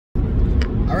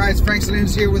guys, Frank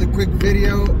Salinas here with a quick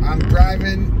video. I'm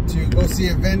driving to go see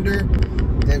a vendor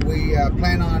that we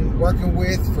plan on working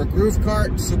with for Groove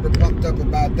Cart. Super pumped up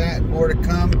about that. More to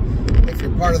come. If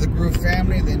you're part of the Groove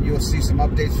family, then you'll see some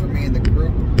updates from me in the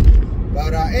group.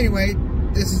 But anyway,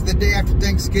 this is the day after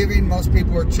Thanksgiving. Most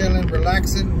people are chilling,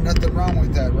 relaxing. Nothing wrong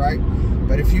with that, right?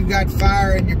 But if you got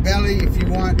fire in your belly, if you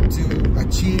want to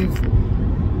achieve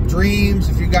dreams,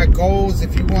 if you got goals,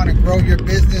 if you want to grow your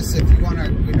business, if you want to,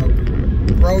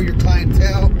 grow your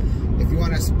clientele, if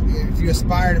you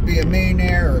aspire to be a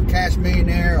millionaire or a cash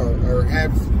millionaire, or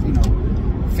have,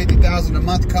 $50,000 a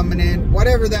month coming in,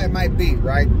 whatever that might be,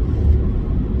 right?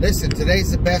 Listen,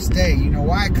 today's the best day. You know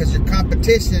why? Because your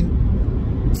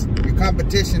competition is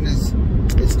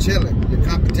chilling. Your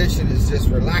competition is just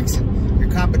relaxing.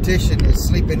 Your competition is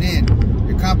sleeping in.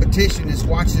 Your competition is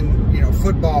watching,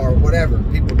 football or whatever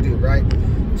people do, right?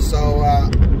 So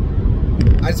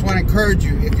I just want to encourage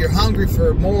you, if you're hungry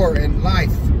for more in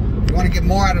life, if you want to get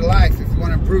more out of life, if you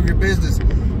want to improve your business,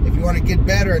 if you want to get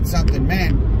better at something,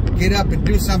 man, get up and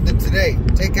do something today.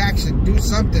 Take action. Do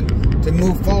something to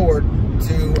move forward,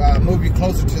 to move you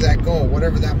closer to that goal,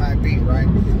 whatever that might be, right?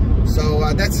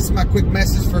 So that's just my quick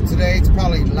message for today. It's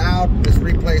probably loud. This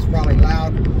replay is probably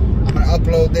loud. I'm going to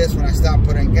upload this when I stop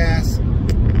putting gas.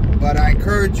 But I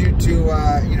encourage you to,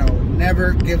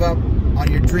 never give up on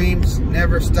your dreams.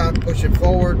 Never stop pushing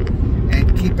forward,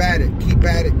 and keep at it. Keep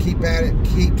at it. Keep at it.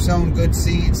 Keep sowing good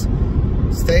seeds.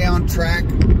 Stay on track.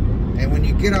 And when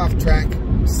you get off track,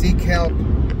 seek help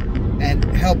and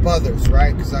help others,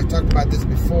 right? Because I talked about this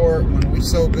before. When we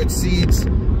sow good seeds,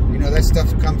 that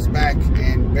stuff comes back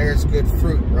and bears good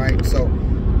fruit, right? So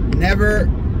never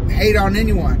hate on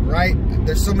anyone, right?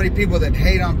 There's so many people that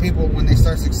hate on people when they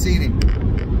start succeeding.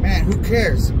 Man, who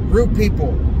cares? Root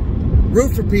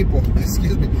for people,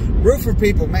 excuse me. Root for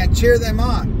people, man. Cheer them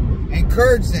on.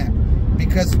 Encourage them.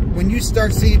 Because when you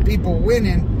start seeing people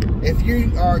winning, if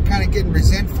you are kind of getting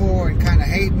resentful and kind of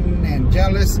hating and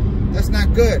jealous, that's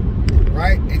not good,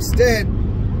 right? Instead,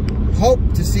 hope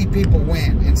to see people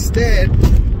win. Instead,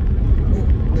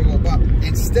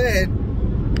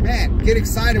 man, get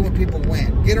excited when people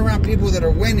win. Get around people that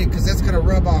are winning, because that's going to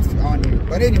rub off on you.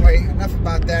 But anyway, enough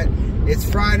about that. It's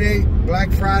Friday,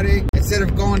 Black Friday. Instead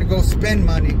of going to go spend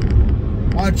money,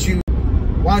 why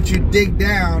don't you dig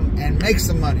down and make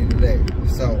some money today?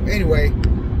 So anyway,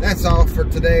 that's all for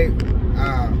today,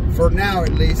 for now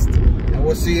at least, and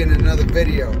we'll see you in another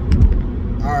video.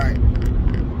 All right,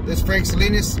 this is Frank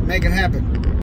Salinas. Make it happen.